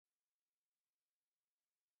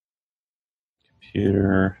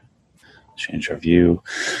Computer. Change our view.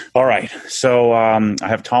 All right. So I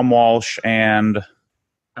have Tom Walsh and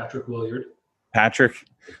Patrick Willyard. Patrick.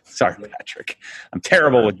 Sorry, Patrick. I'm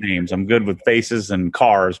terrible with names. I'm good with faces and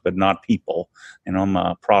cars, but not people. And I'm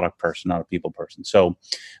a product person, not a people person. So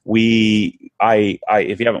if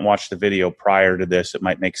you haven't watched the video prior to this, it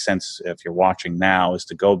might make sense if you're watching now, is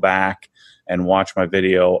to go back and watch my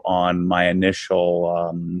video on my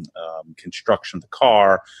initial construction of the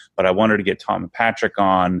car. But I wanted to get Tom and Patrick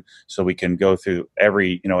on so we can go through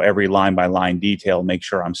every line by line detail, make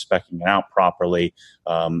sure I'm speccing it out properly.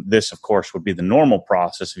 This, of course, would be the normal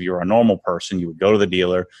process. If you were a normal person, you would go to the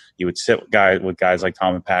dealer, you would sit with guys like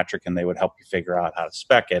Tom and Patrick, and they would help you figure out how to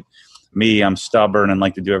spec it. Me, I'm stubborn and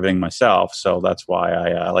like to do everything myself, so that's why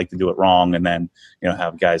I like to do it wrong, and then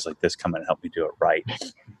have guys like this come in and help me do it right.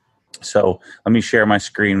 So let me share my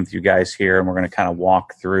screen with you guys here, and we're going to kind of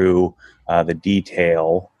walk through the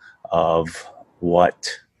detail of what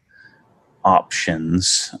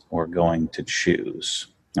options we're going to choose.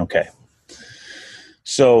 Okay.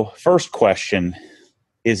 So first question,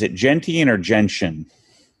 is it Gentian or Gentian?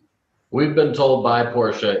 We've been told by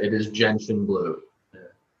Porsche it is Gentian Blue.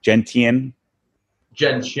 Gentian?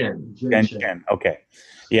 Gentian. Gentian. Okay.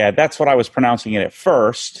 Yeah, that's what I was pronouncing it at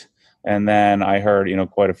first. And then I heard,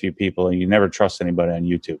 quite a few people, and you never trust anybody on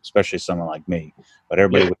YouTube, especially someone like me. But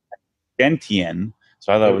everybody was Gentian.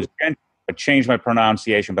 So I thought it was Gentian. I changed my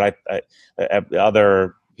pronunciation, but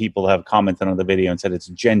other people have commented on the video and said it's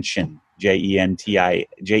Gentian, Gentin,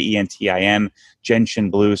 Gentian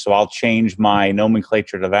Blue. So I'll change my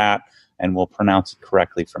nomenclature to that, and we'll pronounce it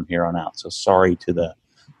correctly from here on out. So sorry to the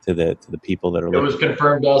people that are looking. It was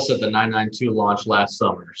confirmed to us at the 992 launch last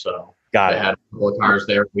summer. So got it. Had a couple of cars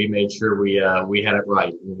there. We made sure we had it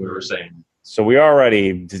right when we were saying. So we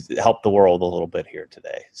already helped the world a little bit here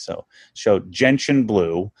today. So Gentian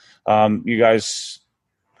Blue. You guys,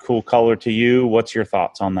 cool color to you. What's your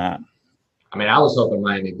thoughts on that? I mean, I was hoping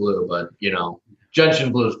Miami Blue, but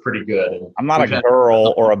Gentian Blue is pretty good. And I'm not a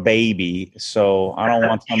girl or a baby, so I don't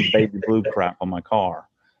want some baby blue crap on my car.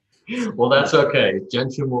 Well, that's okay.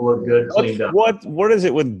 Gentian will look good cleaned up. What is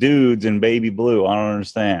it with dudes and baby blue? I don't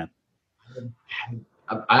understand.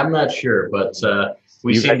 I'm not sure, but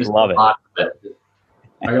we seem to love it. I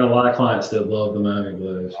got a lot of clients that love the Miami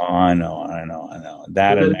Blues. Oh, I know. I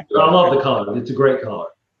love the color. It's a great color.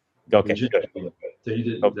 Okay,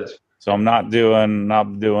 good. So I'm not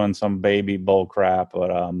doing some baby bull crap, but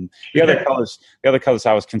the other colors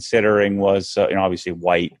I was considering was obviously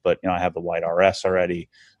white, but I have the white RS already.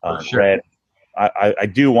 Sure. Red. I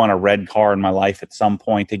do want a red car in my life at some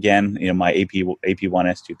point again. My AP1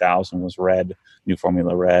 S2000 was red, new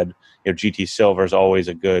Formula red. GT Silver is always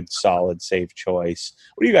a good, solid, safe choice.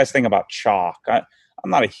 What do you guys think about chalk? I'm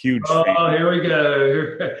not a huge fan. Oh, here we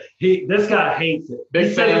go. This guy hates it.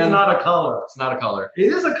 He said it's not a color. It's not a color. It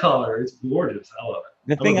is a color. It's gorgeous. I love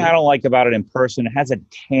it. The thing I don't like about it in person, it has a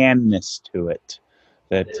tanness to it.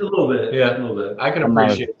 It's a little bit. Yeah, a little bit. I can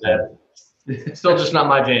appreciate that. It's still just not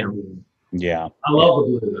my jam. Yeah. I love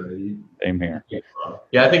the blue, though. Same here.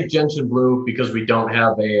 Yeah, I think Gentian Blue, because we don't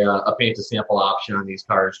have a paint to sample option on these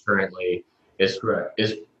cars currently, is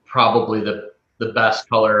probably the best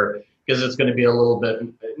color, because it's going to be a little bit,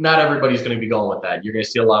 not everybody's going to be going with that. You're going to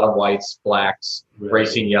see a lot of whites, blacks,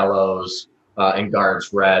 racing yellows, and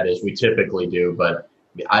guards red, as we typically do. But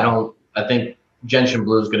I think Gentian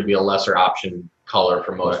Blue is going to be a lesser option color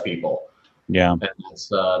for most people. Yeah. And that's what's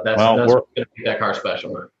going to make that car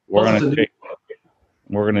special. We're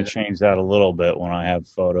going to change that a little bit when I have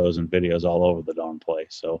photos and videos all over the darn place.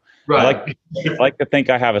 So I like to think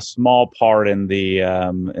I have a small part in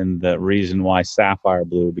the reason why Sapphire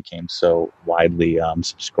Blue became so widely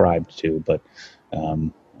subscribed to, but I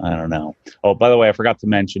don't know. Oh, by the way, I forgot to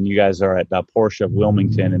mention, you guys are at Porsche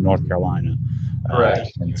Wilmington in North Carolina.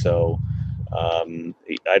 Correct. And so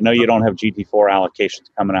I know you don't have GT4 allocations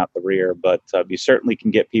coming out the rear, but you certainly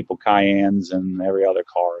can get people Cayennes and every other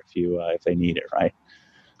car if they need it, right?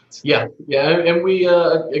 Yeah, and we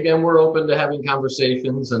again, we're open to having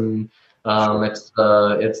conversations, and it's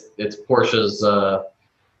Porsche's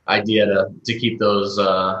idea to keep those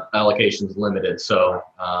allocations limited. So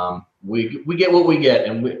we get what we get,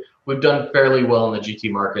 and we've done fairly well in the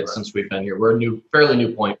GT market since we've been here. We're a fairly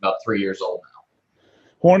new point, about 3 years old now.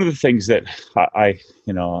 One of the things that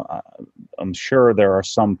I'm sure there are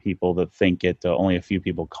some people that think it, only a few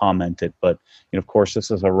people comment it, but of course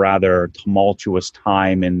this is a rather tumultuous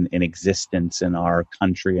time in existence in our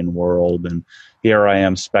country and world, and here I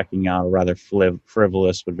am speccing out a rather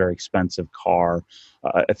frivolous but very expensive car.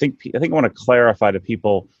 I think I want to clarify to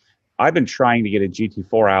people, I've been trying to get a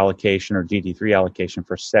GT4 allocation or GT3 allocation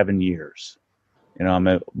for 7 years.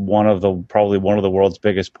 I'm probably one of the world's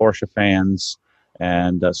biggest Porsche fans,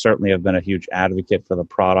 and certainly I've been a huge advocate for the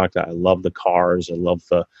product. I love the cars, I love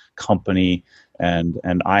the company, and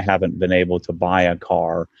I haven't been able to buy a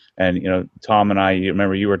car. And Tom and I, you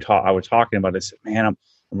remember I was talking about it. I said, man, I'm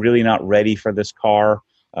really not ready for this car.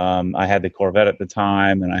 I had the Corvette at the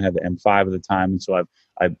time, and I had the M5 at the time, and so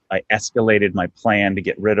I escalated my plan to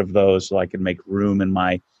get rid of those so I could make room in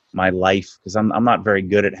my life, because I'm not very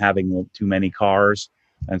good at having too many cars.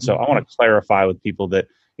 And so I want to clarify with people that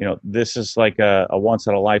this is like a once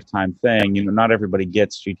in a lifetime thing. Not everybody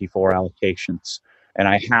gets GT4 allocations, and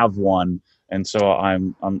I have one, and so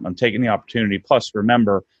I'm taking the opportunity. Plus,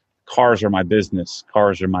 remember, cars are my business,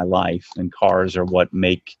 cars are my life, and cars are what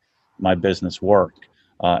make my business work.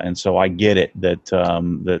 And so I get it that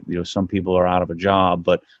some people are out of a job,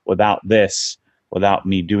 but without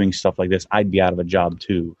me doing stuff like this, I'd be out of a job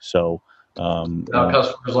too. So without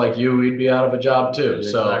customers like you, we'd be out of a job too.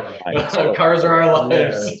 Exactly. So cars are our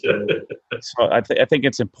lives. Yeah. So I think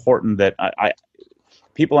it's important that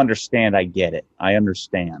people understand. I get it. I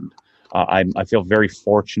understand. I feel very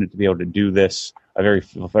fortunate to be able to do this. I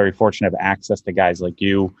feel very fortunate to have access to guys like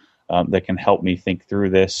you that can help me think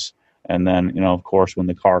through this. And then, of course, when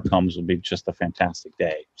the car comes, it'll be just a fantastic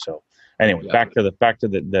day. So anyway, back to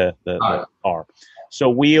the car. So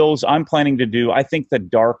wheels, I'm planning to do, I think the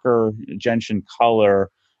darker gentian color,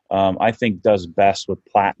 I think does best with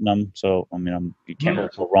platinum. So, you can't really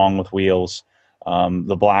go wrong with wheels.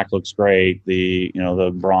 The black looks great. The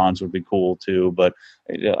bronze would be cool too. But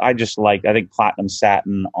I think platinum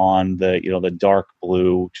satin on the dark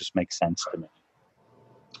blue just makes sense to me.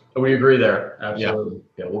 We agree there. Absolutely.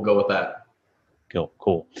 Yeah, we'll go with that.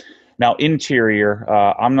 Cool. Now, interior,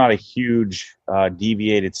 I'm not a huge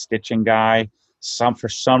deviated stitching guy. For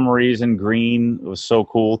some reason, green was so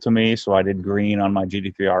cool to me, so I did green on my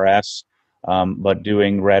GT3 RS. But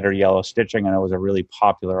doing red or yellow stitching, I know, was a really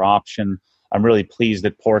popular option. I'm really pleased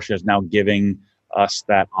that Porsche is now giving us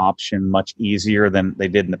that option much easier than they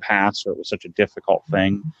did in the past, where it was such a difficult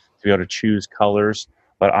thing to be able to choose colors.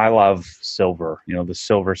 But I love silver, the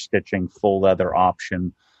silver stitching, full leather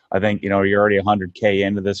option. I think, you're already $100K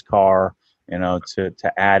into this car,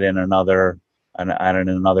 to add in another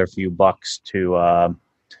few bucks to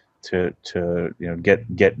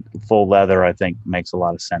get full leather, I think makes a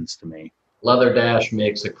lot of sense to me. Leather dash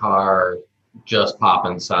makes a car just pop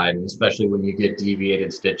inside, and especially when you get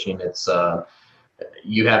deviated stitching, it's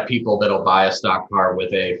you have people that'll buy a stock car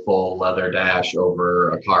with a full leather dash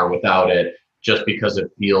over a car without it, just because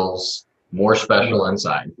it feels more special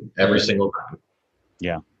inside every single time.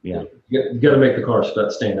 Yeah. You got to make the car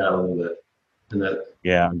stand out a little bit.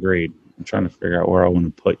 Yeah, agreed. I'm trying to figure out where I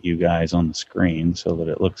want to put you guys on the screen so that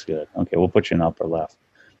it looks good. Okay, we'll put you in upper left.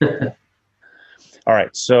 All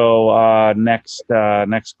right. So next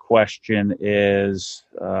question is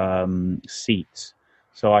seats.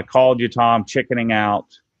 So I called you, Tom, chickening out.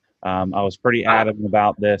 I was pretty adamant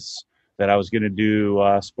about this, that I was going to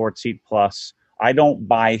do Sport Seat Plus. I don't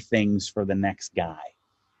buy things for the next guy.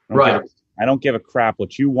 I don't give a crap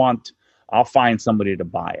what you want. I'll find somebody to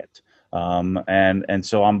buy it. And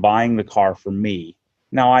so I'm buying the car for me.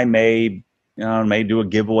 Now I may do a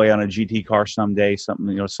giveaway on a GT car someday,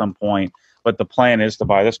 some point. But the plan is to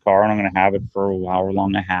buy this car, and I'm going to have it for however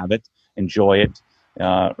long I have it, enjoy it,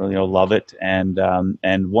 love it. And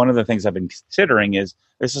one of the things I've been considering is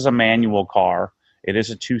this is a manual car. It is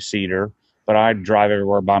a 2-seater, but I drive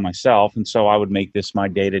everywhere by myself, and so I would make this my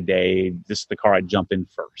day-to-day. This is the car I'd jump in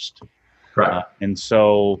first. Correct. And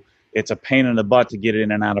so it's a pain in the butt to get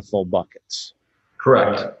in and out of full buckets.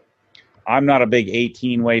 Correct. I'm not a big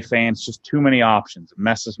 18-way fan. It's just too many options. It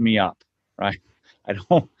messes me up, right?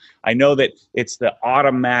 I know that it's the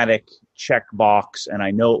automatic checkbox, and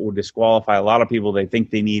I know it will disqualify a lot of people. They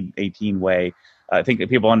think they need 18-way. I think that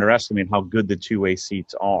people underestimate how good the 2-way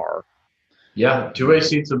seats are. Yeah, 2-way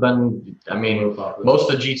seats have been,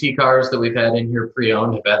 most of the GT cars that we've had in here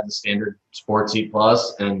pre-owned have had the standard Sport Seat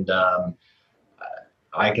Plus, and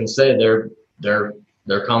I can say they're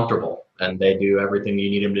comfortable, and they do everything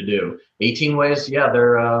you need them to do. 18-ways, yeah,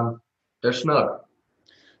 they're snug.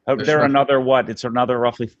 They're another It's another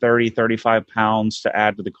roughly 35 pounds to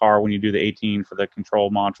add to the car when you do the 18 for the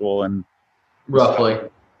control module and roughly.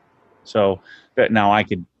 So that now I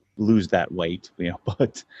could lose that weight,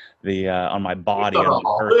 but the on my body.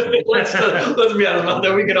 Let's be honest about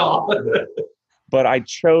that. We can all. But I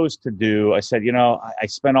chose to do. I said, I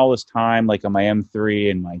spent all this time, like on my M3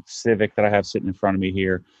 and my Civic that I have sitting in front of me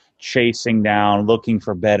here, chasing down, looking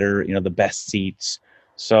for better, the best seats.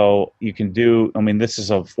 So you can do. This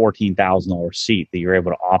is a $14,000 seat that you're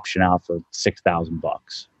able to option out for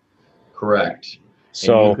 $6,000. Correct.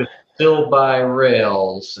 So you could still buy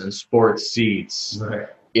rails and sports seats Right.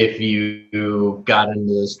 if you got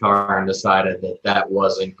into this car and decided that that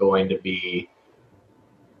wasn't going to be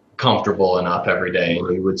comfortable enough every day,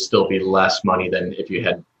 and you would still be less money than if you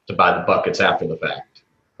had to buy the buckets after the fact.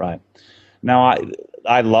 right. Now,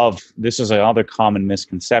 I love, this is another common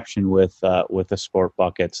misconception with the sport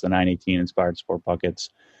buckets, the 918 inspired sport buckets.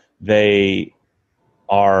 They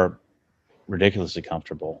are ridiculously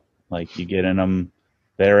comfortable. Like, you get in them,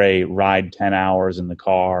 they're a ride 10 hours in the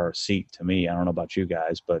car or seat to me. I don't know about you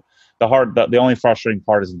guys, but the only frustrating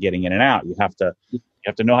part is getting in and out. You have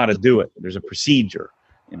to know how to do it. There's a procedure.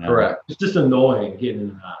 You know? Correct. It's just annoying getting in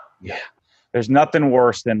and out. Yeah. There's nothing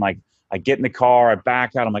worse than, like, I get in the car, I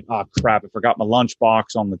back out, I'm like, oh crap, I forgot my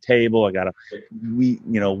lunchbox on the table. I gotta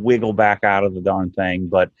wiggle back out of the darn thing.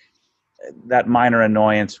 But that minor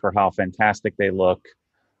annoyance for how fantastic they look,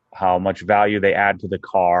 how much value they add to the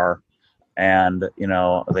car, and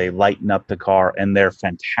they lighten up the car, and they're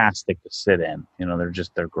fantastic to sit in.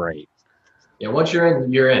 They're great. Yeah, once you're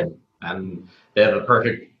in, you're in. And they have a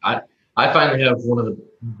perfect I find they have one of the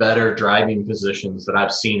better driving positions that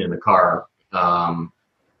I've seen in a car.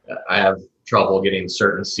 I have trouble getting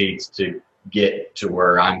certain seats to get to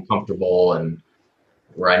where I'm comfortable and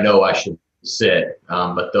where I know I should sit.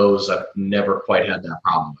 But those I've never quite had that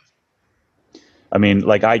problem with. I mean,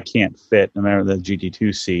 like, I can't fit. I remember the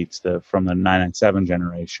GT2 seats from the 997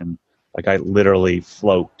 generation. Like, I literally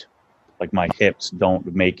float. Like, my hips don't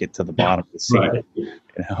make it to the bottom of the seat.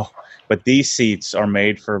 Right. But these seats are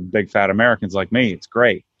made for big fat Americans like me. It's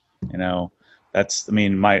great. I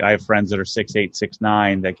have friends that are 6'8",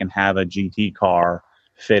 6'9", that can have a GT car,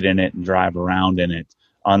 fit in it, and drive around in it,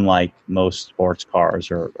 unlike most sports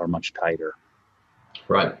cars are much tighter.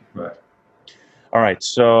 Right. All right,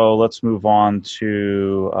 so let's move on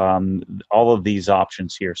to all of these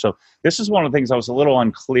options here. So this is one of the things I was a little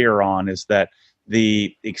unclear on, is that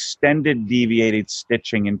the extended deviated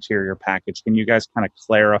stitching interior package. Can you guys kind of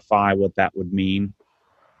clarify what that would mean?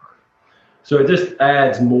 So it just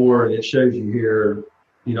adds more, and it shows you here,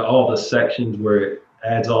 all the sections where it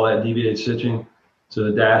adds all that deviated stitching. So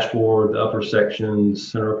the dashboard, the upper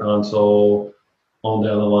sections, center console, on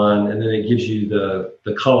down the line, and then it gives you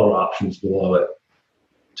the color options below it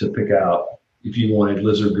to pick out if you wanted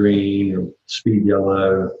lizard green or speed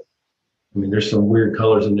yellow. I mean, there's some weird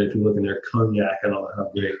colors in there. If you look in there, cognac, I don't know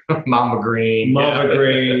how big. Mama green.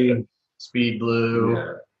 Green. Speed blue.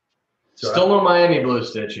 Yeah. So Still no Miami blue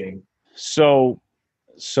stitching. So,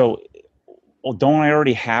 don't I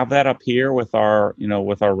already have that up here with our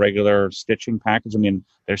regular stitching package? I mean,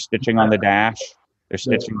 they're stitching on the dash, they're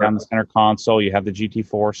stitching down the center console. You have the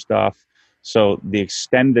GT4 stuff. So the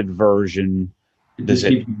extended version, does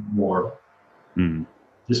it give you more?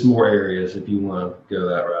 Just more areas if you want to go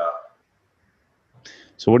that route.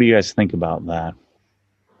 So what do you guys think about that?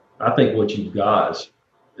 I think what you've got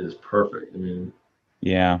is perfect. I mean,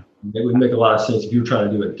 yeah, it would make a lot of sense if you were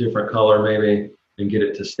trying to do a different color maybe and get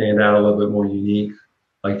it to stand out a little bit more unique,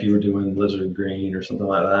 like if you were doing lizard green or something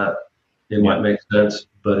like that. It might make sense,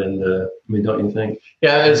 but don't you think?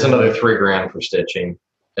 Yeah, it's another $3,000 for stitching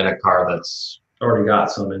in a car that's already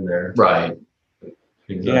got some in there. Right.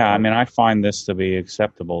 Exactly. Yeah, I mean, I find this to be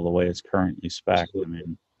acceptable the way it's currently spec'd. I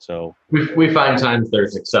mean, so we find times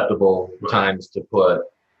there's acceptable times to put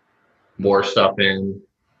more stuff in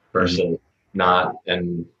versus not,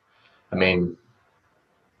 and I mean,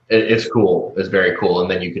 it's cool. It's very cool,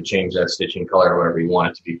 and then you could change that stitching color to whatever you want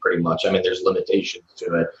it to be. Pretty much. I mean, there's limitations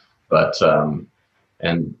to it, but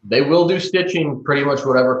and they will do stitching pretty much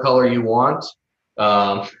whatever color you want,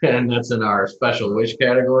 and that's in our special wish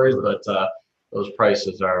categories. But those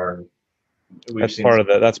prices are. That's part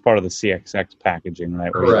of the CXX packaging,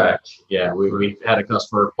 right? Correct. Yeah, we had a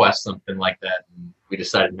customer request something like that, and we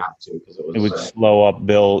decided not to because it would slow up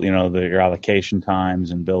build, your allocation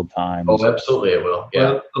times and build times. Oh, absolutely, it will.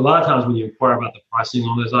 Yeah. Well, a lot of times when you inquire about the pricing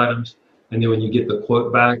on those items, and then when you get the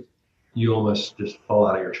quote back, you almost just fall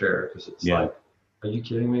out of your chair because it's like, are you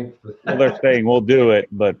kidding me? Well, they're saying we'll do it,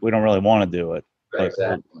 but we don't really want to do it. Right,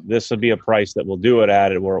 exactly. This would be a price that we'll do it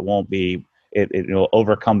at it where it won't be. It will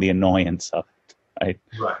overcome the annoyance of it, right?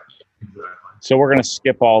 Right, exactly. So we're going to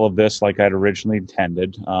skip all of this like I'd originally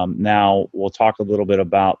intended. Now we'll talk a little bit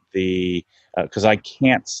about because I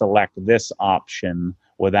can't select this option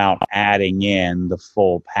without adding in the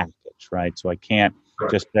full package, right? So I can't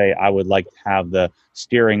just say I would like to have the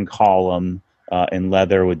steering column in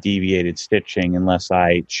leather with deviated stitching unless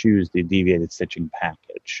I choose the deviated stitching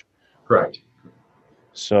package. Correct.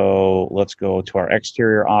 So let's go to our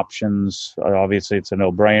exterior options. Obviously, it's a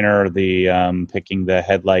no-brainer. The picking the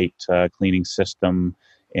headlight cleaning system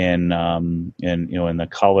in the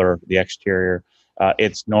color, the exterior.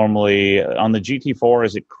 It's normally on the GT4.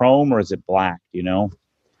 Is it chrome or is it black? Do you know?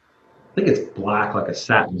 I think it's black, like a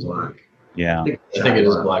satin black. Yeah. I think it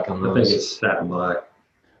is black on those. I think it's satin black.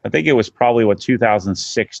 I think it was probably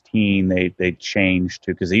 2016 they changed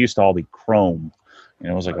to, because they used to all be chrome.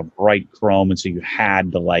 It was like a bright chrome, and so you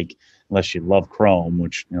had to, like, unless you love chrome,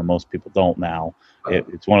 which most people don't now.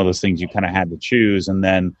 It's one of those things you kind of had to choose, and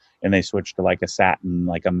they switched to like a satin,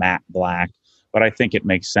 like a matte black. But I think it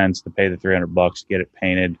makes sense to pay the $300, get it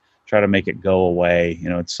painted, try to make it go away.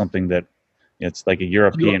 It's something that it's like a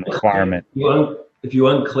European requirement. If you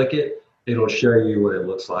unclick it, it'll show you what it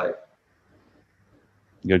looks like.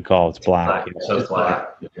 Good call. It's black. It's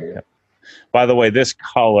black. Yeah. By the way, this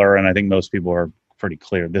color, and I think most people are pretty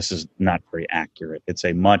clear, this is not very accurate. It's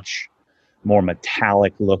a much more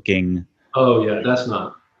metallic looking. Oh yeah, it's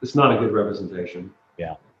not a good representation.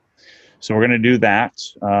 Yeah. So we're going to do that.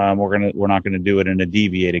 We're not going to do it in a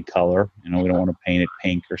deviated color. We don't want to paint it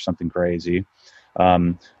pink or something crazy.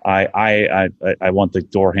 I want the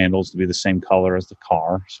door handles to be the same color as the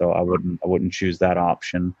car, so I wouldn't choose that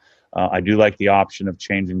option. I do like the option of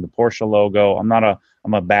changing the Porsche logo. I'm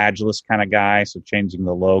a badgeless kind of guy, so changing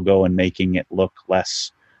the logo and making it look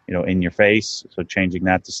less, in your face. So changing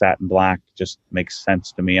that to satin black just makes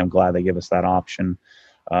sense to me. I'm glad they give us that option.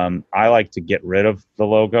 I like to get rid of the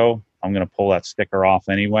logo. I'm going to pull that sticker off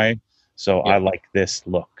anyway. So yeah. I like this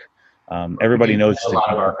look. Everybody knows a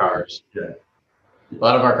lot of our cars. Yeah. A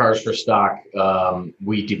lot of our cars for stock,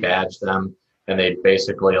 we debadge them, and they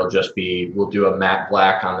basically we'll do a matte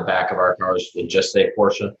black on the back of our cars and just say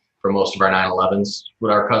Porsche for most of our 911s,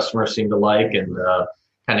 what our customers seem to like, and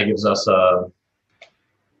kind of gives us a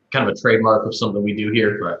kind of a trademark of something we do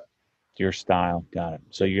here. But your style. Got it.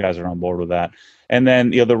 So you guys are on board with that. And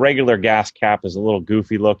then, the regular gas cap is a little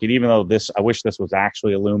goofy looking, even though I wish this was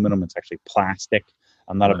actually aluminum. It's actually plastic.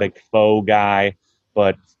 I'm not a big faux guy,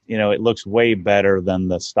 but it looks way better than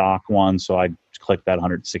the stock one. So I clicked that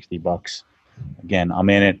 $160. Again, I'm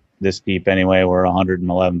in it this deep anyway. We're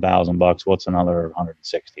 $111,000. What's another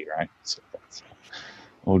 160, right? So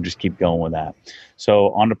we'll just keep going with that.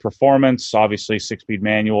 So on to performance, obviously 6-speed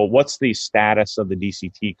manual. What's the status of the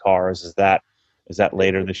DCT cars? Is that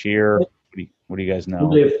later this year? What do you guys know?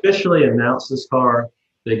 When they officially announced this car,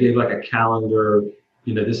 they gave like a calendar.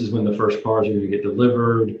 This is when the first cars are going to get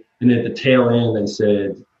delivered. And at the tail end, they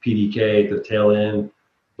said PDK at the tail end,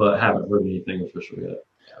 but haven't heard anything official yet.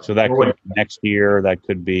 So that could be next year. That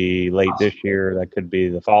could be late this year. That could be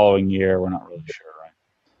the following year. We're not really sure, right?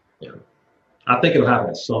 Yeah. I think it'll happen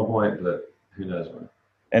at some point, but who knows when.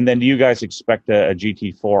 And then do you guys expect a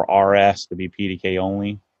GT4 RS to be PDK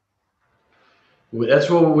only? That's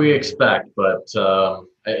what we expect, but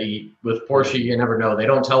with Porsche, you never know. They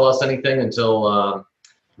don't tell us anything until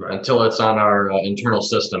it's on our internal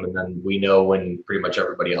system, and then we know when pretty much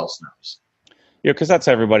everybody else knows. Yeah, because that's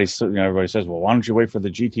everybody says, well, why don't you wait for the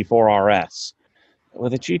GT4 RS?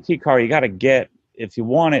 With a GT car, you got to get, if you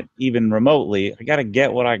want it even remotely, I got to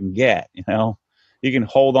get what I can get, You can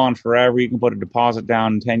hold on forever. You can put a deposit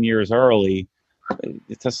down 10 years early.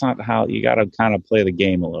 That's not how you got to kind of play the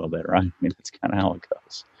game a little bit, right? I mean, that's kind of how it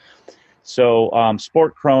goes. So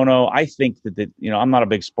Sport Chrono, I think that I'm not a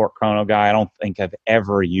big Sport Chrono guy. I don't think I've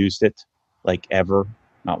ever used it, like ever,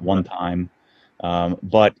 not one time.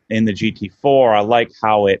 But in the GT4, I like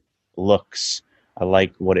how it looks. I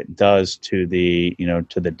like what it does to the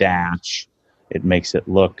dash. It makes it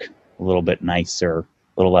look a little bit nicer, a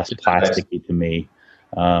little less plasticky to me.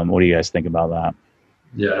 What do you guys think about that?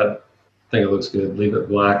 Yeah, I think it looks good. Leave it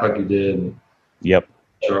black like you did. Yep.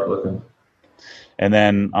 Sharp looking. And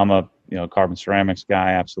then I'm a carbon ceramics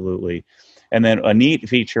guy, absolutely. And then a neat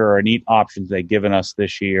feature or a neat option they've given us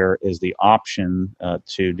this year is the option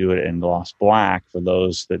to do it in gloss black for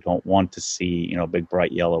those that don't want to see, big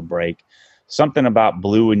bright yellow brake. Something about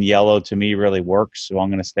blue and yellow to me really works, so I'm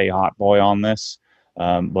going to stay hot boy on this.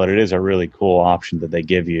 But it is a really cool option that they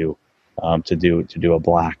give you to do a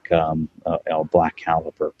black black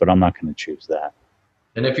caliper. But I'm not going to choose that.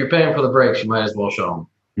 And if you're paying for the brakes, you might as well show them.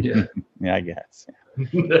 Yeah, yeah, I guess.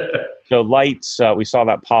 So lights, we saw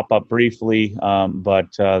that pop up briefly,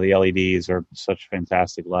 but the LEDs are such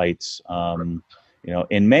fantastic lights.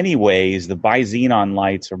 In many ways, the bi-xenon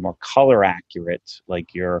lights are more color accurate,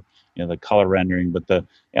 like the color rendering, but the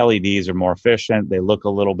LEDs are more efficient. They look a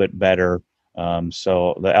little bit better.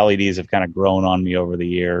 So the LEDs have kind of grown on me over the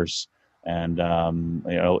years. And,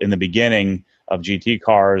 in the beginning of GT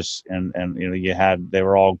cars and they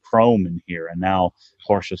were all chrome in here. And now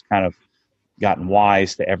Porsche's kind of gotten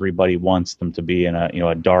wise to everybody wants them to be in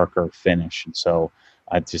a darker finish. And so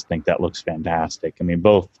I just think that looks fantastic. I mean,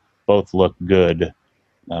 both look good,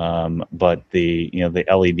 but the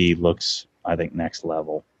LED looks, I think, next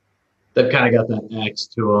level. They've kind of got that X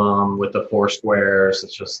to them with the 4 squares.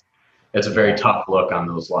 It's a very tough look on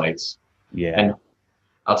those lights. Yeah. And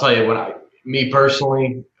I'll tell you, me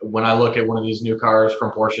personally, when I look at one of these new cars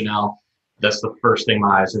from Porsche now, that's the first thing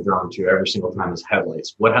my eyes are drawn to every single time is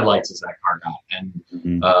headlights. What headlights has that car got?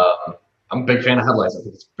 And I'm a big fan of headlights. I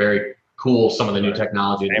think it's very cool, some of the new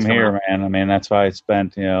technology. Same here, man. I mean, that's why I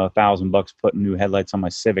spent $1,000 putting new headlights on my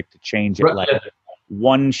Civic to change it like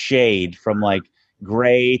one shade from like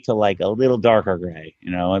gray to like a little darker gray,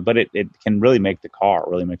 but it can really make the car. It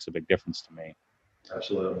really makes a big difference to me.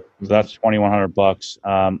 Absolutely. So that's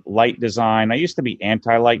 $2,100. Light design. I used to be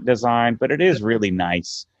anti-light design, but it is really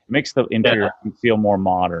nice. It makes the interior feel more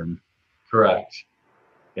modern. Correct.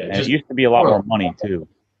 Yeah, and it used to be a lot more money too.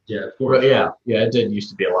 Yeah, it did used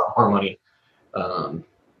to be a lot more money,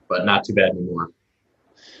 but not too bad anymore.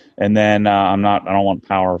 And then I don't want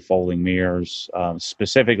power folding mirrors,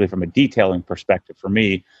 specifically from a detailing perspective. For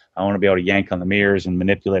me, I want to be able to yank on the mirrors and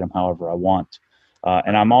manipulate them however I want.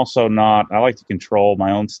 And I'm also I like to control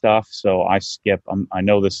my own stuff, so I skip. I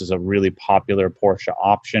know this is a really popular Porsche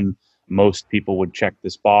option. Most people would check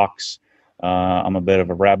this box. I'm a bit of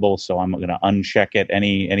a rebel, so I'm going to uncheck it.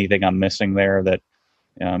 Anything I'm missing there that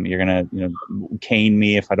you're going to cane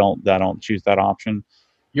me if I don't choose that option.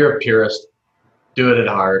 You're a purist. Do it at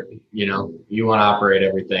heart. You want to operate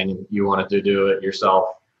everything. You want to do it yourself.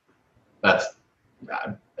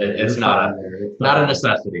 It's not a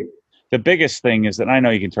necessity. The biggest thing is that I know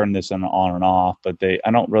you can turn this on and off, but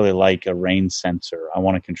I don't really like a rain sensor. I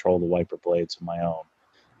want to control the wiper blades of my own.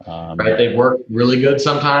 Right, they work really good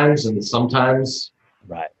sometimes, and sometimes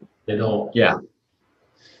they don't. Yeah.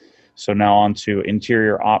 So now on to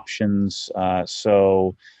interior options.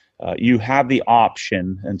 You have the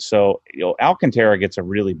option, and so Alcantara gets a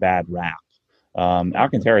really bad rap.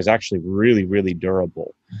 Alcantara is actually really, really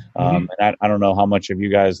durable. And I don't know how much of you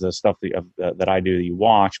guys, the stuff that I do that you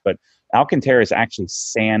watch, but Alcantara is actually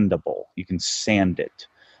sandable. You can sand it.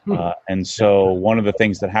 And so one of the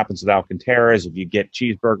things that happens with Alcantara is if you get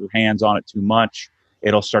cheeseburger hands on it too much,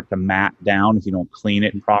 it'll start to mat down if you don't clean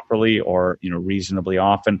it properly or reasonably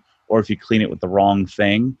often, or if you clean it with the wrong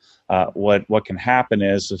thing. What can happen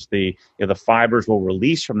is the fibers will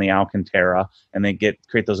release from the Alcantara and they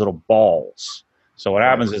create those little balls. So what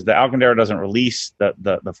happens is the Alcantara doesn't release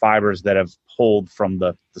the fibers that have pulled from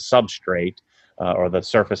the substrate or the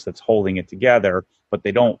surface that's holding it together, but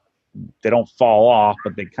they don't fall off,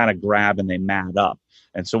 but they kind of grab and they mat up.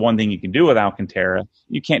 And so one thing you can do with Alcantara,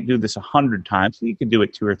 you can't do this 100 times, but you can do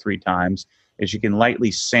it 2 or 3 times, is you can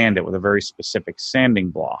lightly sand it with a very specific sanding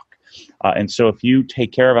block. And so if you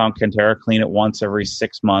take care of Alcantara, clean it once every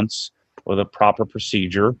 6 months with a proper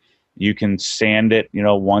procedure, you can sand it,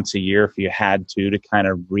 once a year if you had to kind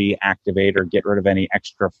of reactivate or get rid of any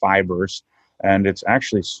extra fibers. And it's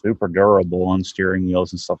actually super durable on steering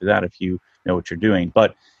wheels and stuff like that if you know what you're doing.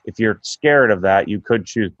 But if you're scared of that, you could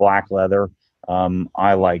choose black leather.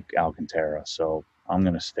 I like Alcantara, so I'm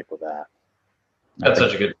going to stick with that. That's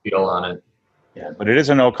such a good feel on it. Yeah, but it is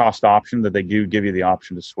a no-cost option that they do give you the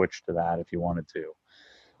option to switch to that if you wanted to.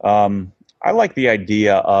 I like the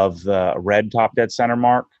idea of the red top dead center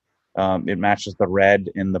mark. It matches the red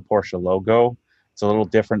in the Porsche logo. It's a little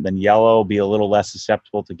different than yellow, be a little less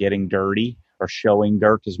susceptible to getting dirty or showing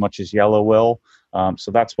dirt as much as yellow will.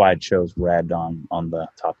 So that's why I chose red on the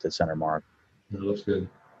top dead center mark. That looks good.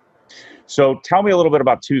 So tell me a little bit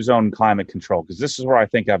about 2-zone climate control, because this is where I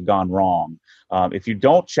think I've gone wrong. If you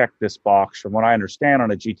don't check this box, from what I understand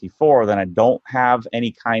on a GT4, then I don't have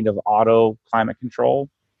any kind of auto climate control.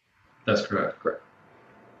 That's correct. Correct.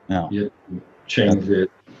 No. You change it,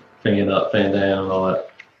 fan up, fan down, all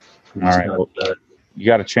that. All right. Well, you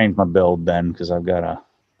got to change my build then, because I'm gonna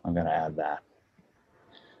add that.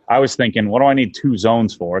 I was thinking, what do I need 2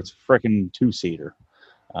 zones for? It's a freaking 2-seater.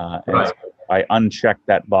 Right. So I unchecked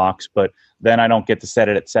that box, but then I don't get to set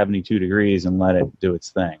it at 72 degrees and let it do its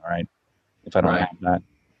thing, right? If I don't have that.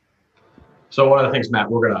 So one of the things,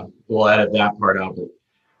 Matt, we'll edit that part out. But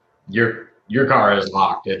your car is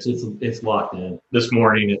locked. It's locked in. This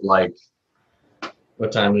morning at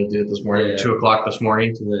what time did it do it this morning? 2 o'clock this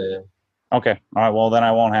morning. Okay. All right. Well, then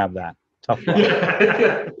I won't have that. Tough luck.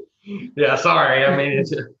 Yeah. Sorry. I mean,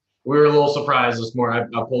 we were a little surprised this morning.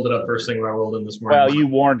 I pulled it up first thing when I rolled in this morning. Well, you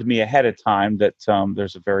warned me ahead of time that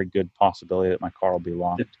there's a very good possibility that my car will be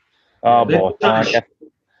locked. Oh, boy.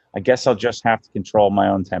 I guess I'll just have to control my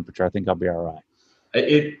own temperature. I think I'll be all right.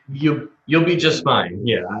 You'll be just fine.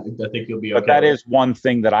 Yeah, I think you'll be okay. But that is one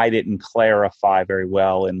thing that I didn't clarify very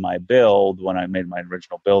well in my build when I made my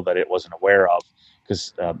original build that it wasn't aware of,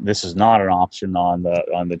 because this is not an option on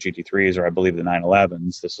the GT3s or I believe the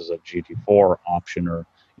 911s. This is a GT4 option or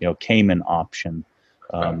Cayman option.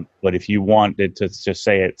 But if you wanted to just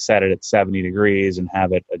set it at 70 degrees and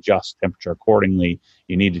have it adjust temperature accordingly,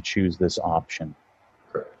 you need to choose this option.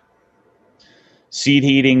 Correct. Seat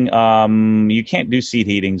heating, you can't do seat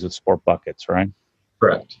heatings with sport buckets, right?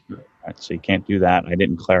 Correct. Right, so you can't do that. I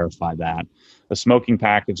didn't clarify that. The smoking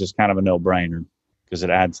package is kind of a no-brainer because it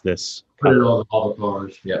adds this. Put it on all the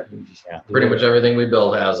cars. Yeah. Pretty much everything we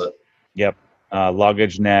build has it. Yep.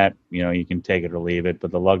 Luggage net, you can take it or leave it,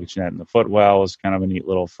 but the luggage net and the footwell is kind of a neat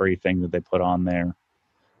little free thing that they put on there.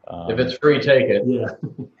 If it's free, take it. Yeah.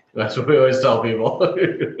 That's what we always tell people.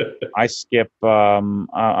 I skip. I'm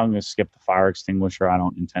going to skip the fire extinguisher. I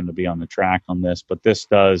don't intend to be on the track on this, but this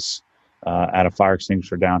does add a fire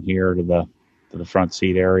extinguisher down here to the front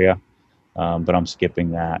seat area. But I'm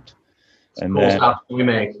skipping that. It's and cool then, stuff we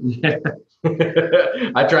make.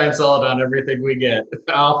 I try and sell it on everything we get.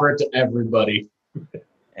 I offer it to everybody.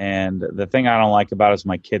 And the thing I don't like about it is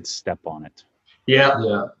my kids step on it.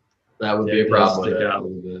 Yeah. That would be a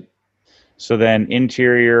problem. So then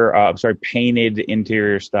painted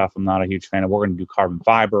interior stuff, I'm not a huge fan of. We're going to do carbon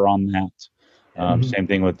fiber on that. Same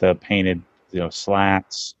thing with the painted,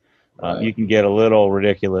 slats. Right. You can get a little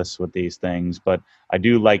ridiculous with these things, but I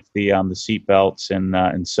do like the seat belts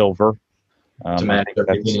in silver.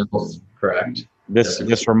 Correct.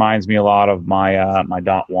 This reminds me a lot of my my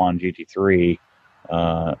 .1 GT3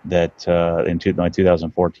 that in my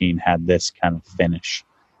 2014 had this kind of finish.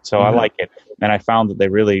 So I like it. And I found that they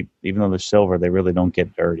really, even though they're silver, they really don't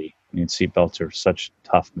get dirty. I mean, seatbelts are such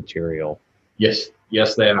tough material. Yes,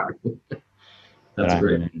 they are. That's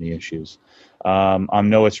great. Any issues. I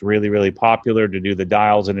know it's really, really popular to do the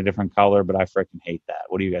dials in a different color, but I freaking hate that.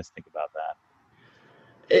 What do you guys think about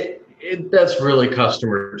that? That's really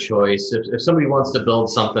customer choice. If somebody wants to build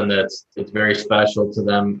something that's very special to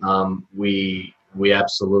them, we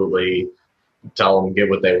absolutely tell them get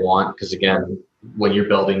what they want. Because again, when you're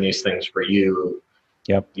building these things for you,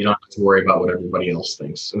 you don't have to worry about what everybody else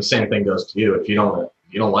thinks. And the same thing goes to you. If you don't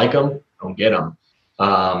like them, don't get them.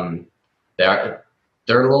 They're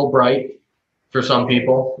a little bright for some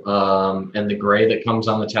people, and the gray that comes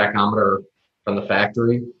on the tachometer from the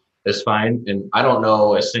factory is fine. And I don't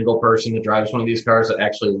know a single person that drives one of these cars that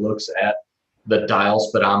actually looks at the dial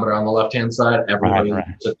speedometer on the left-hand side. Everybody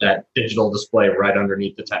looks at that digital display right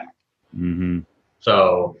underneath the tach. Mm-hmm.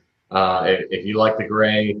 So if you like the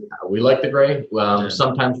gray, we like the gray.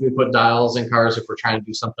 Sometimes we put dials in cars if we're trying to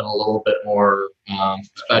do something a little bit more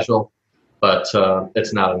special, but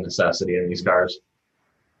it's not a necessity in these cars.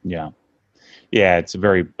 Yeah, it's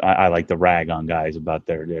I like the rag on guys about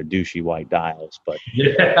their douchey white dials, but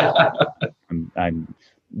I'm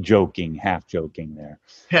joking, half joking there.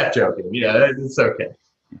 Half joking, yeah, it's okay.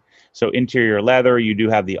 So interior leather, you do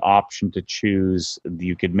have the option to choose.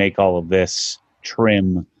 You could make all of this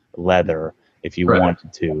trim leather if you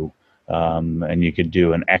wanted to, and you could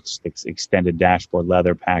do an extended dashboard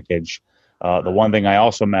leather package. The one thing I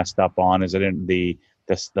also messed up on is that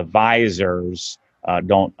the visors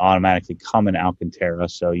don't automatically come in Alcantara,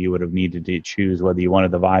 so you would have needed to choose whether you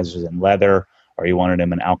wanted the visors in leather or you wanted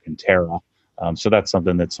them in Alcantara. So that's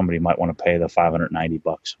something that somebody might want to pay the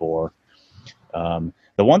 $590 for.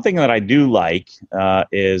 The one thing that I do like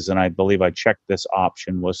is, and I believe I checked this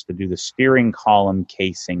option, was to do the steering column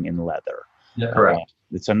casing in leather. Yeah, correct.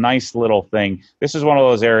 It's a nice little thing. This is one of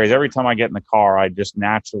those areas, every time I get in the car, I just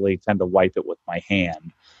naturally tend to wipe it with my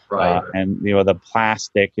hand. Right. And the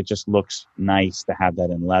plastic, it just looks nice to have that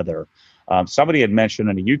in leather. Somebody had mentioned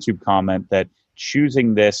in a YouTube comment that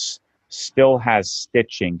choosing this still has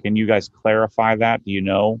stitching. Can you guys clarify that? Do you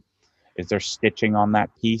know? Is there stitching on that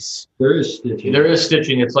piece? There is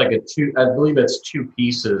stitching. It's like I believe it's two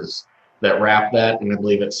pieces that wrap that, and I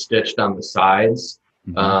believe it's stitched on the sides.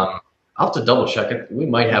 Mm-hmm. I'll have to double check it. We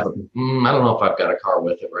might have I don't know if I've got a car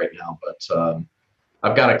with it right now, but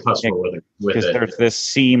I've got a customer with it. Because there's this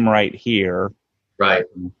seam right here. Right.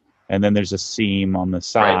 And then there's a seam on the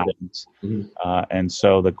sides. Right. Mm-hmm. And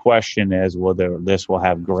so the question is whether this will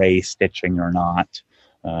have gray stitching or not.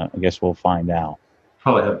 I guess we'll find out.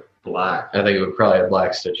 Probably have black. I think it would probably have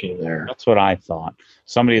black stitching there. That's what I thought.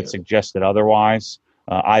 Somebody had suggested otherwise.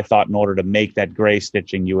 I thought in order to make that gray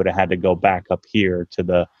stitching, you would have had to go back up here to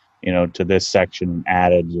the, to this section and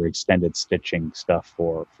added your extended stitching stuff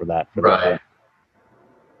for that. Right.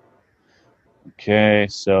 Okay,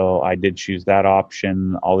 so I did choose that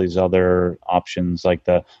option. All these other options, like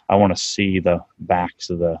I want to see the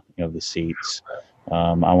backs of the seats.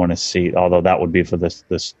 I want to see, although that would be for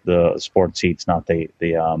the sport seats, not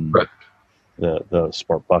Right. the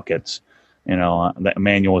sport buckets. The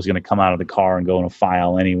manual is going to come out of the car and go in a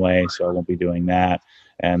file anyway, so I won't be doing that.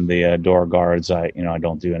 And the door guards, I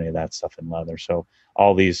don't do any of that stuff in leather. So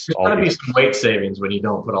There's got to be some weight savings when you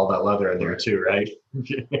don't put all that leather in there too, right?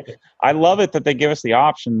 I love it that they give us the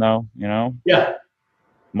option, though. Yeah.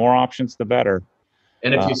 More options, the better.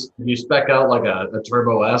 And if you spec out like a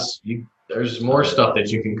Turbo S, there's more stuff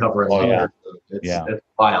that you can cover in leather. Yeah. It's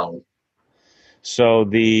wild. So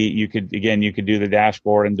you could do the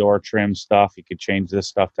dashboard and door trim stuff. You could change this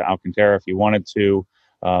stuff to Alcantara if you wanted to.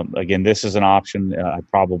 Again, this is an option I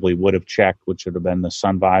probably would have checked, which would have been the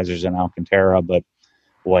sun visors in Alcantara, but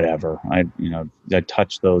whatever. I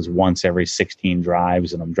touch those once every 16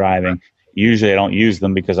 drives and I'm driving. Usually I don't use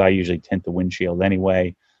them because I usually tint the windshield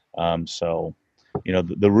anyway. So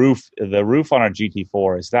the roof on our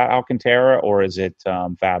GT4, is that Alcantara or is it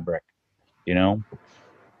fabric?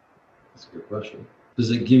 That's a good question.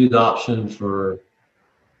 Does it give you the option for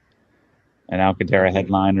an Alcantara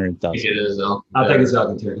headliner? It doesn't. It is. I think it's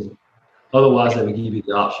Alcantara. Otherwise, they would give you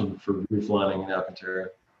the option for roof lining in Alcantara.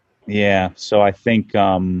 Yeah, so I think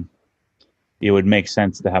it would make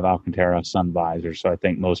sense to have Alcantara sun visor. So I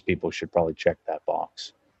think most people should probably check that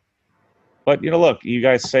box. But look, you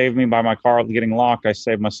guys saved me by my car getting locked. I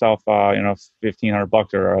saved myself,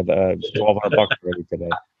 $1,500 or the $1,200 already today.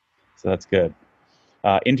 So that's good.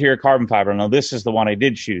 Interior carbon fiber. Now this is the one I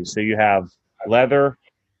did choose. So you have leather,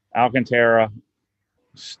 Alcantara,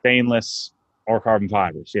 stainless, or carbon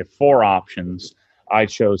fiber. So you have 4 options. I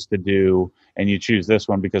chose to do, and you choose this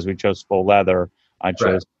one because we chose full leather. I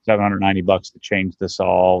chose $790 to change this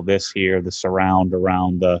all. This here, the surround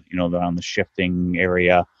around around the shifting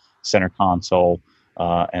area, center console,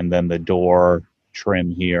 and then the door trim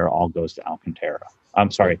here all goes to Alcantara. I'm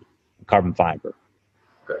sorry, carbon fiber.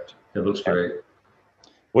 Correct. It looks great.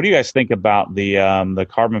 What do you guys think about the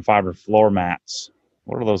carbon fiber floor mats?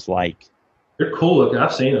 What are those like? They're cool looking.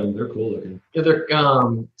 I've seen them. They're cool looking. Yeah, they're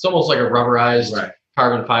it's almost like a rubberized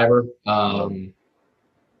carbon fiber.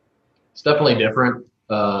 It's definitely different.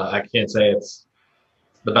 I can't say it's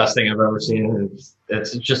the best thing I've ever seen.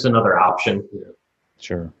 It's just another option. Yeah.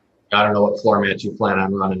 Sure. I don't know what floor mats you plan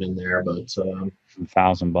on running in there, but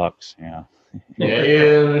 $1,000. Yeah.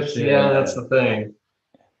 yeah, that's the thing.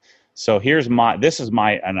 So this is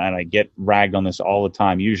my, and I get ragged on this all the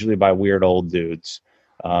time, usually by weird old dudes.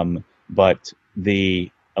 But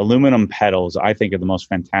the aluminum pedals, I think, are the most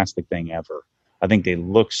fantastic thing ever. I think they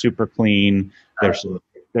look super clean.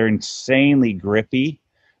 They're insanely grippy.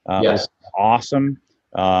 Yes. Awesome.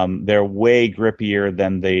 They're way grippier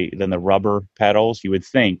than the rubber pedals. You would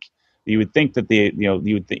think that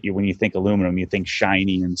when you think aluminum, you think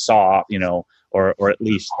shiny and soft, or at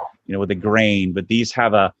least with a grain. But these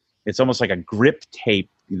have it's almost like a grip tape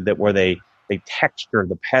where they texture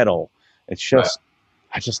the pedal. It's just,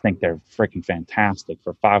 I just think they're freaking fantastic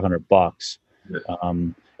for $500.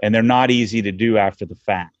 And they're not easy to do after the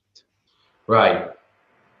fact. Right.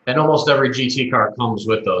 And almost every GT car comes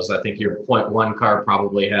with those. I think your .1 car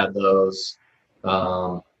probably had those.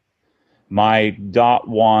 My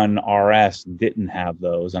 .1 RS didn't have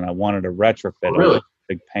those, and I wanted to retrofit it. Really? A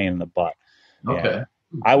big pain in the butt. Okay. Yeah.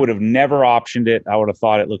 I would have never optioned it. I would have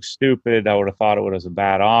thought it looked stupid. I would have thought it was a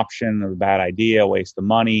bad option or a bad idea, a waste of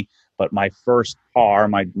money. But my first car,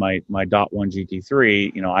 my .1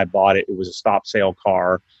 GT3, I bought it. It was a stop sale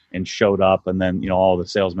car and showed up. And then, all the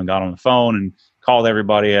salesmen got on the phone and called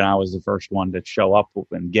everybody. And I was the first one to show up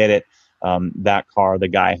and get it. That car, the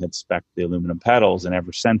guy had spec'd the aluminum pedals. And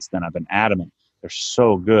ever since then, I've been adamant. They're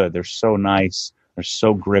so good. They're so nice. They're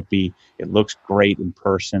so grippy. It looks great in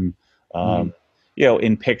person.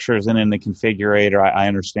 In pictures and in the configurator, I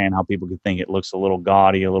understand how people could think it looks a little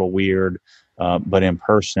gaudy, a little weird. But in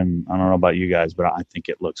person, I don't know about you guys, but I think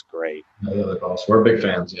it looks great. We're big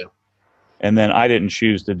fans, yeah. And then I didn't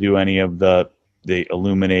choose to do any of the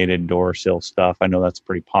illuminated door sill stuff. I know that's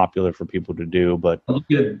pretty popular for people to do, but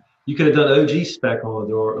you could have done OG spec on the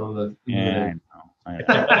door on the. Yeah, I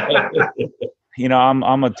know. I'm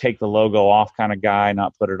gonna take the logo off kind of guy,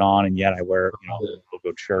 not put it on, and yet I wear a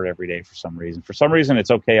logo shirt every day for some reason. For some reason,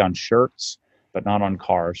 it's okay on shirts, but not on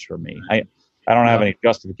cars for me. I don't have any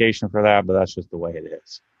justification for that, but that's just the way it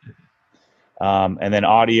is. And then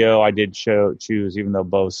audio, I did choose, even though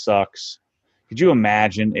Bose sucks. Could you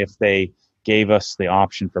imagine if they gave us the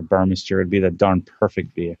option for Burmester? It'd be the darn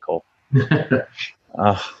perfect vehicle.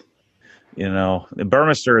 The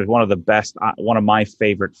Burmester is one of the best, one of my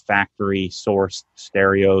favorite factory sourced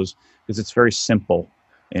stereos because it's very simple.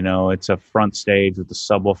 It's a front stage with the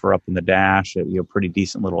subwoofer up in the dash, pretty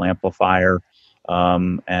decent little amplifier,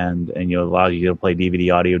 and allow you to play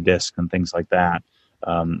DVD audio disc and things like that.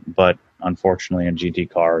 But unfortunately, in GT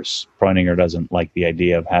cars, Preuninger doesn't like the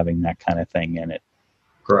idea of having that kind of thing in it.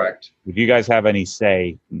 Correct. If you guys have any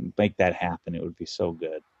say, make that happen. It would be so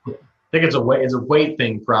good. I think it's a weight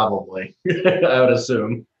thing, probably. I would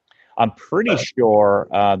assume. I'm pretty sure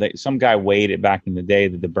that some guy weighed it back in the day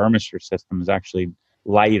that the Burmester system is actually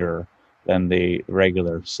lighter than the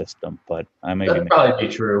regular system, but that'd probably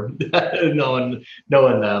be true. knowing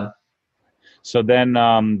them. So then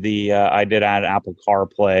I did add Apple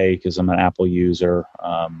CarPlay because I'm an Apple user.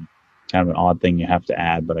 Kind of an odd thing you have to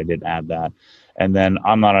add, but I did add that. And then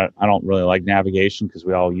I don't really like navigation because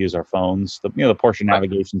we all use our phones. The Porsche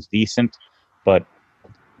navigation's decent, but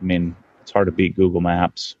it's hard to beat Google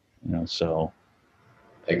Maps, so.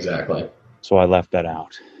 Exactly. So I left that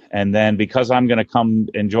out. And then because I'm going to come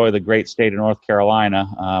enjoy the great state of North Carolina,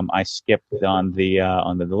 I skipped on the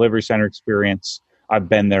delivery center experience. I've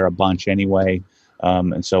been there a bunch anyway.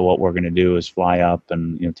 And so what we're going to do is fly up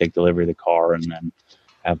and, take delivery of the car and then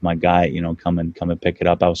have my guy, come and pick it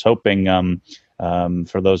up. I was hoping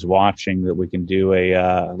for those watching that we can do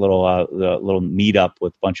a little meetup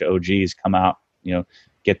with a bunch of OGs, come out,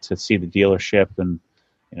 get to see the dealership and,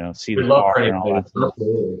 see the car and all that stuff.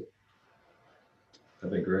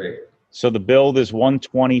 That'd be great. So the build is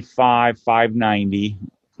 125,590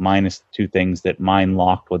 minus the two things that mine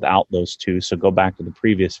locked without those two. So go back to the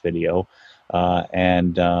previous video,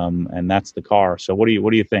 and that's the car. So what do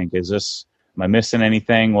you think? Am I missing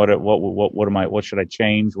anything? What should I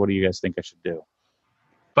change? What do you guys think I should do?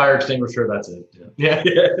 Fire extinguisher. That's it. Yeah.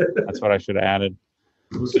 That's what I should have added.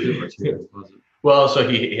 What's the difference here? Well, so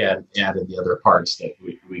he had added the other parts that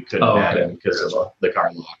we couldn't add in because of the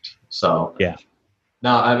car locked. So yeah.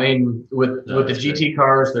 Now, with the GT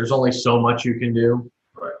cars, there's only so much you can do.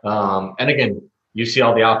 Right. And again, you see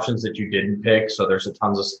all the options that you didn't pick. So there's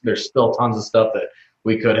still tons of stuff that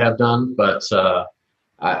we could have done. But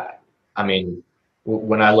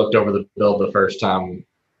when I looked over the build the first time,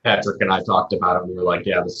 Patrick and I talked about it, we were like,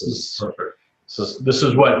 yeah, this is perfect. This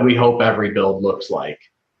is what we hope every build looks like.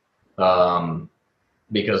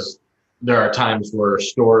 Because there are times where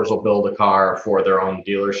stores will build a car for their own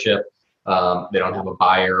dealership. They don't have a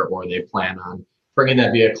buyer, or they plan on bringing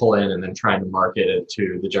that vehicle in and then trying to market it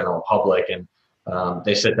to the general public. And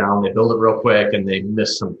they sit down, they build it real quick, and they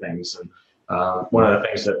miss some things. And one of the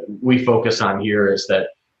things that we focus on here is that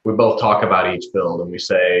we both talk about each build and we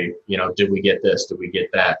say, did we get this? Did we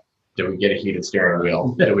get that? Did we get a heated steering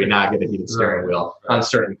wheel? Did we not get a heated steering wheel on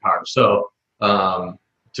certain cars? So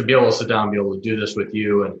to be able to sit down and be able to do this with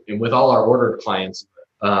you and with all our ordered clients,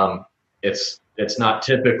 it's not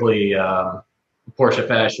typically Porsche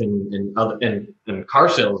fashion and car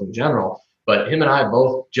sales in general, but him and I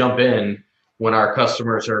both jump in when our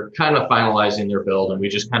customers are kind of finalizing their build, and we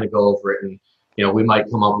just kind of go over it, and we might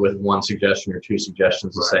come up with one suggestion or two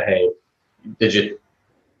suggestions to say, hey,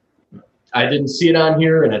 I didn't see it on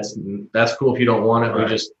here, and that's cool if you don't want it. Right. We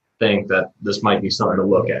just think that this might be something to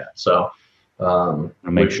look at. So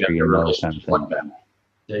make sure you know something like that.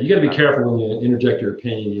 Yeah, you got to be careful when you interject your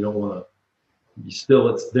opinion. You don't want to. It's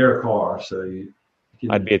their car, so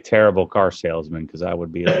I'd be a terrible car salesman because I would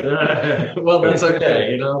be like, well, that's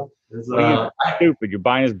okay, It's stupid. You're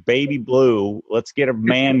buying this baby blue. Let's get a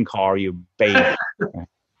man car, you baby.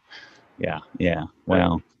 Yeah.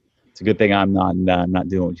 Well, it's a good thing I'm not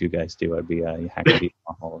doing what you guys do. I'd be hacking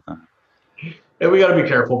all the time. And we got to be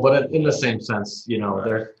careful, but in the same sense,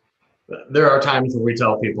 there are times where we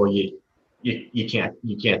tell people you can't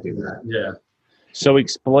do that. Yeah. So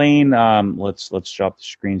explain. Let's drop the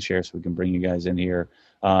screen share so we can bring you guys in here.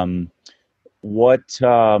 What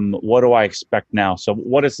do I expect now? So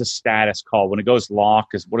what is the status called when it goes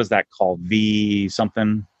lock? What is that called? V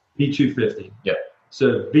something? V250. Yeah.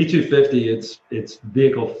 So V250, it's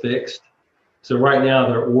vehicle fixed. So right now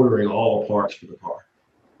they're ordering all the parts for the car.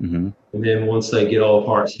 Mm-hmm. And then once they get all the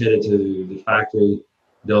parts headed to the factory,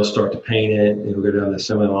 they'll start to paint it. It'll go down the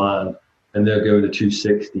assembly line, and they'll go to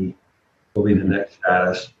 260. Will be the next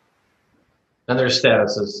status. And there's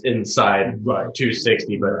statuses inside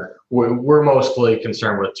 260, but we're mostly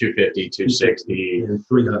concerned with 250, 260, and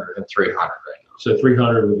 300. And 300 right now. So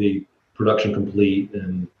 300 would be production complete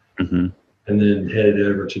and then headed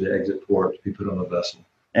over to the exit port to be put on the vessel.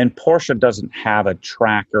 And Porsche doesn't have a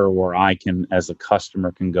tracker where I can, as a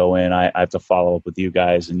customer, can go in. I have to follow up with you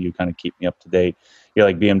guys, and you kind of keep me up to date. You're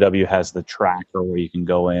like BMW has the tracker where you can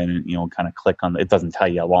go in and kind of click on it. It doesn't tell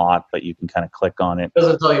you a lot, but you can kind of click on it.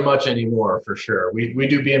 Doesn't tell you much anymore, for sure. We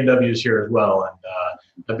do BMWs here as well, and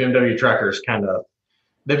the BMW trackers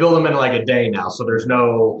they build them in like a day now, so there's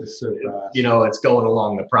no, it's going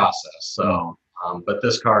along the process. So, but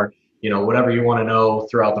this car, whatever you want to know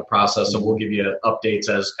throughout the process, and we'll give you updates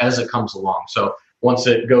as it comes along. So once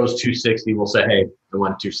it goes 260, we'll say, hey, it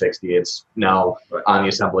went 260. It's now on the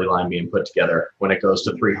assembly line being put together. When it goes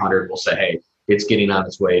to 300, we'll say, hey, it's getting on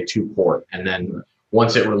its way to port. And then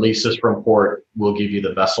once it releases from port, we'll give you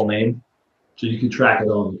the vessel name. So you can track it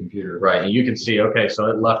on the computer. Right. And you can see, okay, so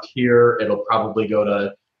it left here. It'll probably go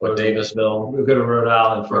to Davisville. We'll go to Rhode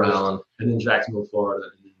Island first, and then Jacksonville, Florida,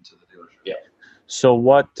 and then to the dealership. Yeah. So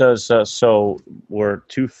what does so we're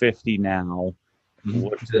 250 now.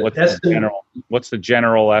 What's the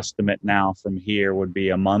general estimate now from here? Would be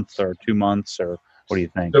a month or 2 months, or what do you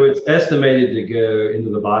think? So it's estimated to go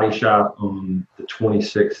into the body shop on the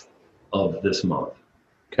 26th of this month.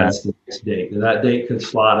 Okay. That's the next date. Now, that date could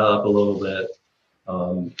slide up a little bit.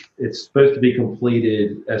 It's supposed to be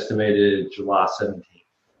completed, estimated July 17th.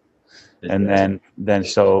 And then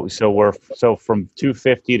so from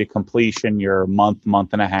 250 to completion, you're a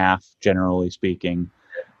month and a half, generally speaking.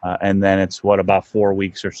 And then it's about 4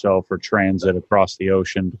 weeks or so for transit across the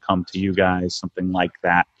ocean to come to you guys, something like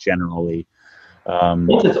that, generally.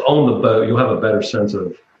 Once it's on the boat, you'll have a better sense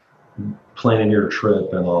of planning your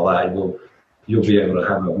trip and all that. You'll be able to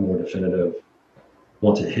have a more definitive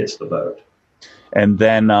once it hits the boat. And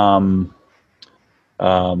then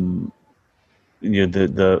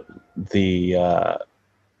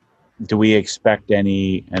do we expect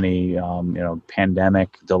any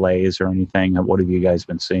pandemic delays or anything? What have you guys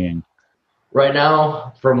been seeing? Right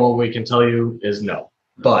now, from what we can tell you, is no.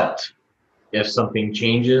 But if something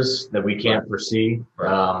changes that we can't foresee,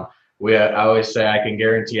 I always say I can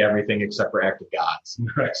guarantee everything except for act of gods.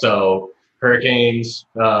 Right. So hurricanes,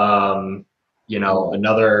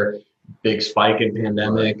 another big spike in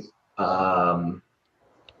pandemic,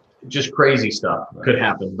 just crazy stuff could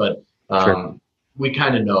happen. But Sure. We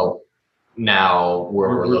kind of know now where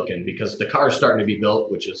we're looking, because the car's starting to be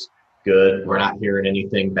built, which is good. We're not hearing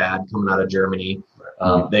anything bad coming out of Germany.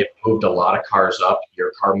 They've moved a lot of cars up.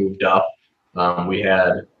 Your car moved up. We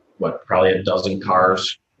had probably a dozen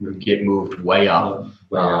cars get moved way up.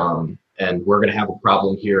 And we're going to have a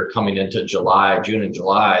problem here coming into June and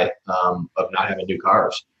July of not having new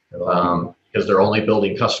cars, because they're only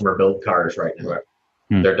building customer build cars right now.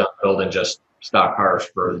 They're done building just stock cars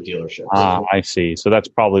for the dealerships. I see. So that's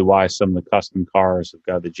probably why some of the custom cars have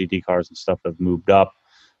got the GT cars and stuff have moved up,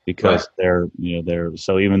 because they're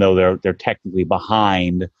so even though they're technically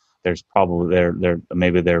behind, there's probably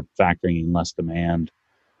maybe they're factoring in less demand.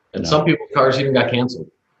 And some people's cars even got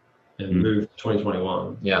canceled and moved to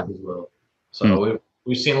 2021. Yeah, as well. So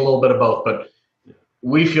we've seen a little bit of both, but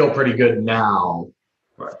we feel pretty good now.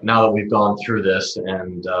 Now that we've gone through this,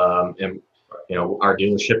 and our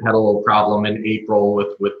dealership had a little problem in April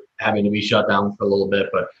with having to be shut down for a little bit,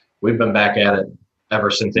 but we've been back at it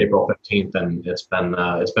ever since April 15th, and it's been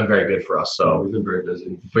very good for us. So we've been very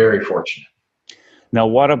busy, very fortunate. Now,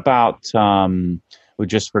 what about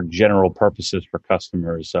just for general purposes for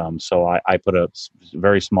customers? So I put a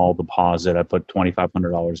very small deposit. I put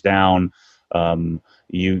 $2,500 down.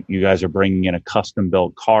 You guys are bringing in a custom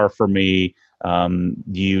built car for me. Do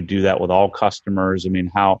you do that with all customers? I mean,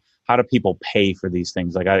 how do people pay for these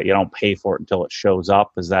things? Like, you don't pay for it until it shows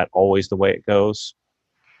up. Is that always the way it goes?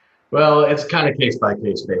 Well, it's kind of case by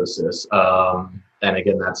case basis. And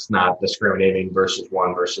again, that's not discriminating versus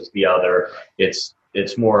one versus the other. It's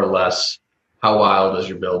more or less, how wild is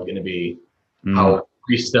your build going to be? How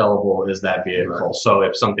resellable is that vehicle? So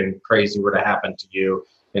if something crazy were to happen to you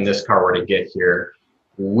and this car were to get here,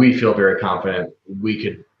 we feel very confident we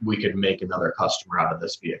could make another customer out of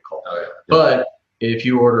this vehicle. But if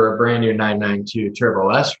you order a brand new 992 Turbo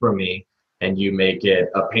S from me and you make it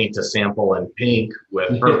a paint to sample in pink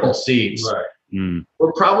with purple seats,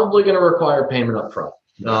 we're probably going to require payment up front,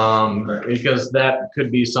 because that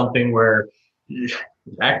could be something where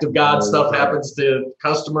act of God stuff happens to the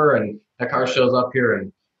customer and that car shows up here,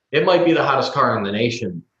 and it might be the hottest car in the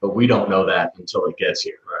nation, but we don't know that until it gets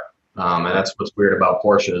here. And that's what's weird about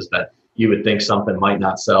Porsche, is that you would think something might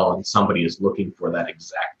not sell and somebody is looking for that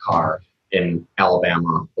exact car in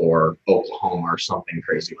Alabama or Oklahoma or something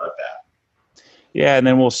crazy like that. Yeah, and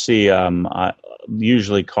then we'll see.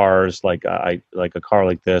 Usually cars like a car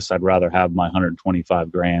like this, I'd rather have my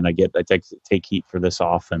 $125,000. I take heat for this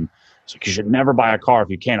often, It's like, you should never buy a car if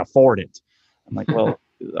you can't afford it. I'm like, well,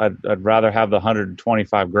 I'd rather have the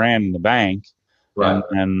 125 grand in the bank, Right.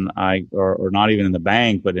 and or not even in the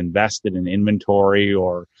bank, but invested in inventory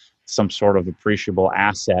or some sort of appreciable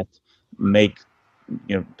asset,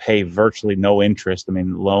 pay virtually no interest. I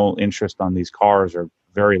mean, low interest on these cars are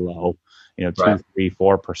very low, 2, Right. 3,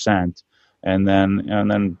 4%, and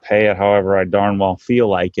then pay it however I darn well feel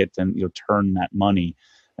like it, and you'll turn that money.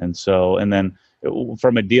 And so, and then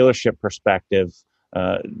from a dealership perspective,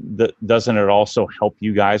 doesn't it also help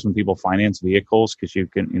you guys when people finance vehicles, because you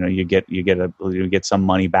can, you get some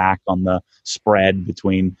money back on the spread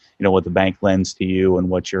between what the bank lends to you and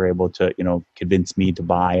what you're able to convince me to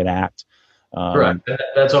buy it at. Correct.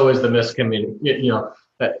 That's always the miscommunication.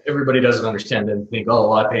 That everybody doesn't understand and think, oh,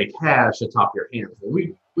 well, I pay cash at top of your hands. Well,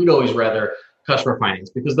 we'd always rather customer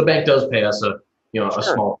finance, because the bank does pay us a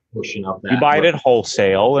small portion of that. You buy it at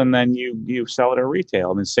wholesale, and then you sell it at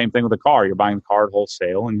retail. I mean, same thing with a car. You're buying the car at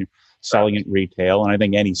wholesale, and you're selling it retail. And I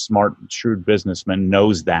think any smart, shrewd businessman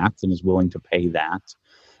knows that and is willing to pay that.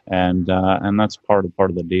 And that's part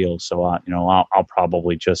of the deal. So I'll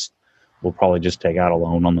probably we'll probably just take out a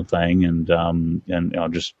loan on the thing, and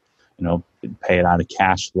just pay it out of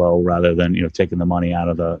cash flow rather than taking the money out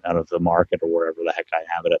of the market or wherever the heck I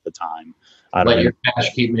have it at the time. Let your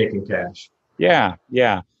cash keep making cash. Yeah.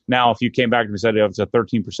 Now, if you came back and said it's a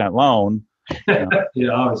 13% loan,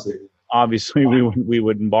 yeah, obviously we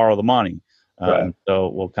wouldn't borrow the money. Right. So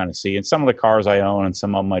we'll kind of see. And some of the cars I own, and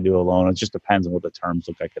some of them I do a loan. It just depends on what the terms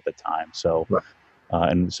look like at the time. So, right.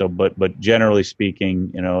 But generally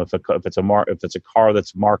speaking, if it's a car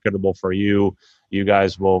that's marketable for you, you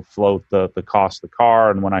guys will float the cost of the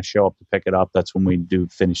car, and when I show up to pick it up, that's when we do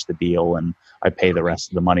finish the deal, and I pay the rest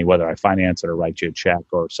of the money, whether I finance it or write you a check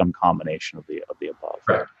or some combination of the above.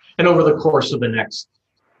 Right. And over the course of the next,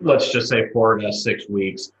 let's just say 4 to 6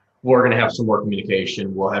 weeks, we're going to have some more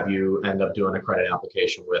communication. We'll have you end up doing a credit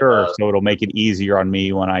application with us. So it'll make it easier on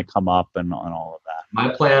me when I come up and all of that.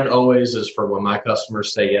 My plan always is for when my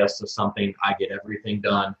customers say yes to something, I get everything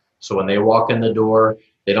done. So when they walk in the door,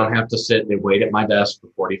 they don't have to sit. They wait at my desk for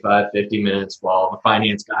 45, 50 minutes while the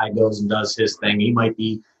finance guy goes and does his thing. He might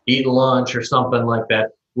be eating lunch or something like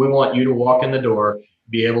that. We want you to walk in the door,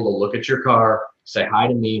 be able to look at your car, say hi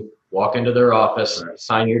to me, walk into their office,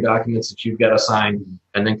 sign your documents that you've got to sign,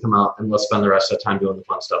 and then come out and let's spend the rest of the time doing the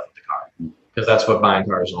fun stuff with the car. Because that's what buying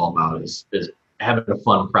cars is all about, is having a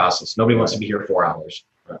fun process. Nobody wants to be here 4 hours.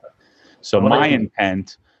 So my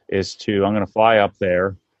intent is I'm going to fly up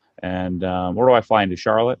there, and where do I fly into?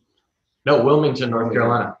 Charlotte? No, Wilmington, North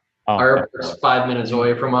Carolina. Oh, Our airport's 5 minutes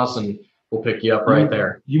away from us, and we'll pick you up right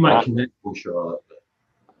there. You might connect with Charlotte.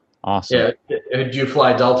 Awesome. Yeah. Do you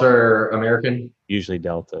fly Delta or American? Usually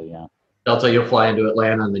Delta, yeah. Delta, you'll fly into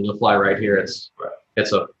Atlanta, and then you'll fly right here. It's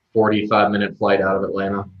a 45-minute flight out of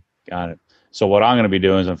Atlanta. Got it. So what I'm going to be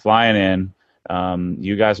doing is I'm flying in.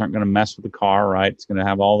 You guys aren't going to mess with the car, right? It's going to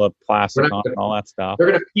have all the plastic on and all that stuff.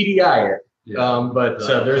 They're going to PDI it, but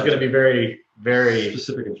there's going to be very, very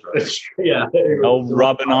specific instructions. Yeah. No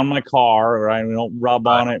rubbing on my car, right? We don't rub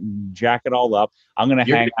on it and jack it all up. I'm going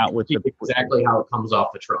to hang out with exactly how it comes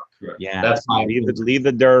off the truck. Yeah, that's my leave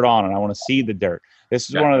the dirt on it. I want to see the dirt. This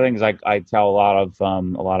is one of the things I tell a lot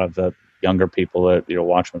of the younger people that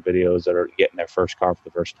watch my videos that are getting their first car for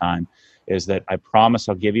the first time, is that I promise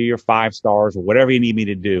I'll give you your 5 stars or whatever you need me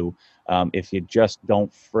to do. If you just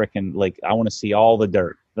don't frickin' I want to see all the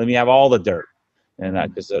dirt. Let me have all the dirt. And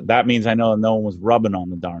that means I know no one was rubbing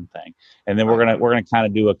on the darn thing. And then we're gonna kind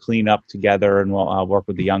of do a cleanup together, and we'll work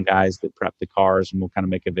with the young guys that prep the cars, and we'll kind of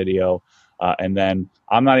make a video. And then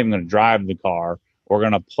I'm not even gonna drive the car. We're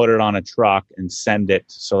gonna put it on a truck and send it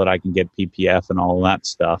so that I can get PPF and all of that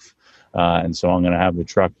stuff. And so I'm gonna have the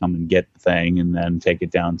truck come and get the thing, and then take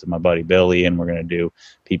it down to my buddy Billy, and we're gonna do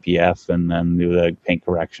PPF and then do the paint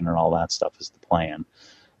correction and all that stuff is the plan.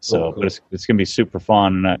 So, but it's going to be super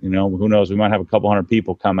fun. Who knows? We might have a couple hundred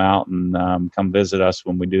people come out and come visit us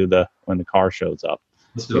when the car shows up.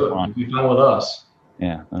 Let's do it. It'll be fun with us.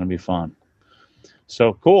 Yeah, that'll be fun.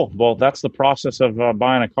 So cool. Well, that's the process of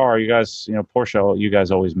buying a car. You guys, Porsche, you guys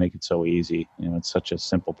always make it so easy. It's such a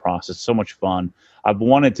simple process, so much fun. I've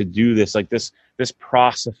wanted to do this, this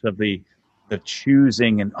process of the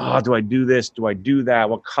choosing and, do I do this? Do I do that?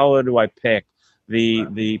 What color do I pick?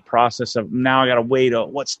 The process of now I got to wait.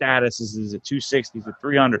 What status is it? 260? Is it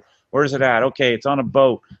 300? Where's it at? Okay, it's on a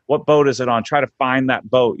boat. What boat is it on? Try to find that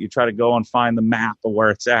boat. You try to go and find the map of where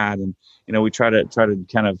it's at, and we try to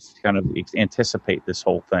kind of anticipate this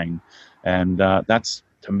whole thing, and that's,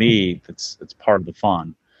 to me, it's part of the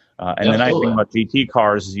fun. And the nice thing about GT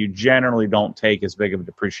cars is you generally don't take as big of a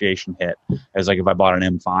depreciation hit as like if I bought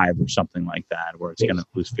an M5 or something like that, where it's going to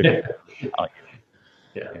lose 50.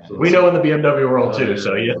 Yeah. We know in the BMW world too,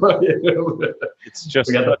 so it's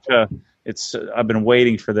just I've been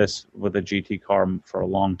waiting for this with a GT car for a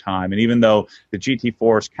long time, and even though the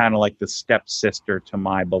GT4 is kind of like the stepsister to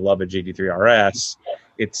my beloved GT3 RS,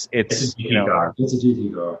 it's a GT car. It's a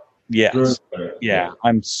GT car. Yes. Yeah.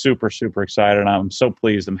 I'm super, super excited. I'm so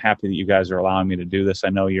pleased. I'm happy that you guys are allowing me to do this. I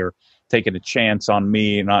know you're taking a chance on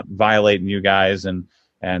me, not violating you guys. And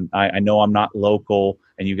I know I'm not local,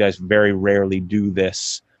 and you guys very rarely do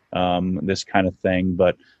this, this kind of thing.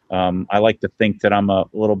 But I like to think that I'm a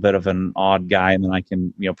little bit of an odd guy, and then I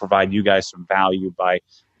can, provide you guys some value by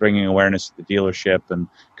bringing awareness to the dealership and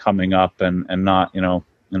coming up and not,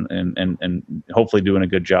 and hopefully doing a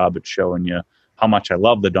good job at showing you how much I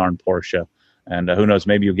love the darn Porsche. And who knows,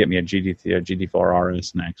 maybe you'll get me a GT4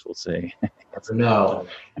 RS next. We'll see.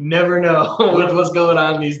 Never know with what's going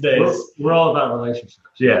on these days. We're all about relationships.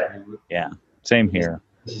 Yeah. Same here.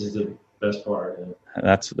 This is the best part.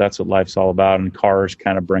 Yeah. That's what life's all about. And cars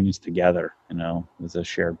kind of bring us together, it's a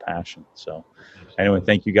shared passion. So anyway,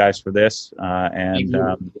 thank you guys for this. And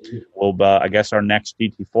we'll, I guess our next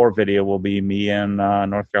GT4 video will be me in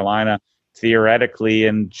North Carolina, theoretically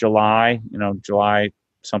in July, July,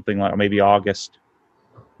 something like maybe August.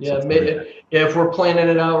 Yeah, if we're planning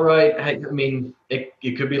it out right, I mean, it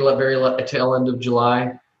could be very tail end of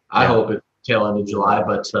July. I hope it's tail end of July,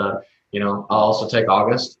 but I'll also take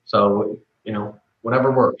August. So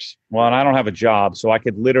whatever works. Well, and I don't have a job, so I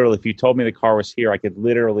could literally, if you told me the car was here, I could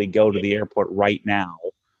literally go to the airport right now,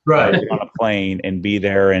 right, on a plane and be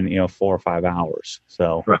there in 4 or 5 hours.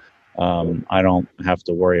 So. Right. I don't have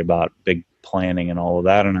to worry about big planning and all of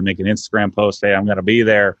that. And I make an Instagram post, hey, I'm going to be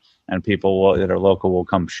there, and people that are local will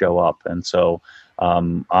come show up. And so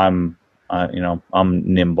I'm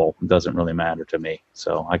nimble. It doesn't really matter to me.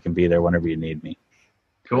 So I can be there whenever you need me.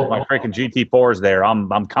 Cool. My freaking GT4 is there.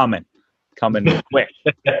 I'm coming quick.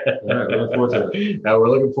 We're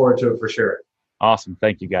looking forward to it for sure. Awesome.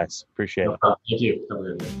 Thank you guys. Appreciate it. Thank you.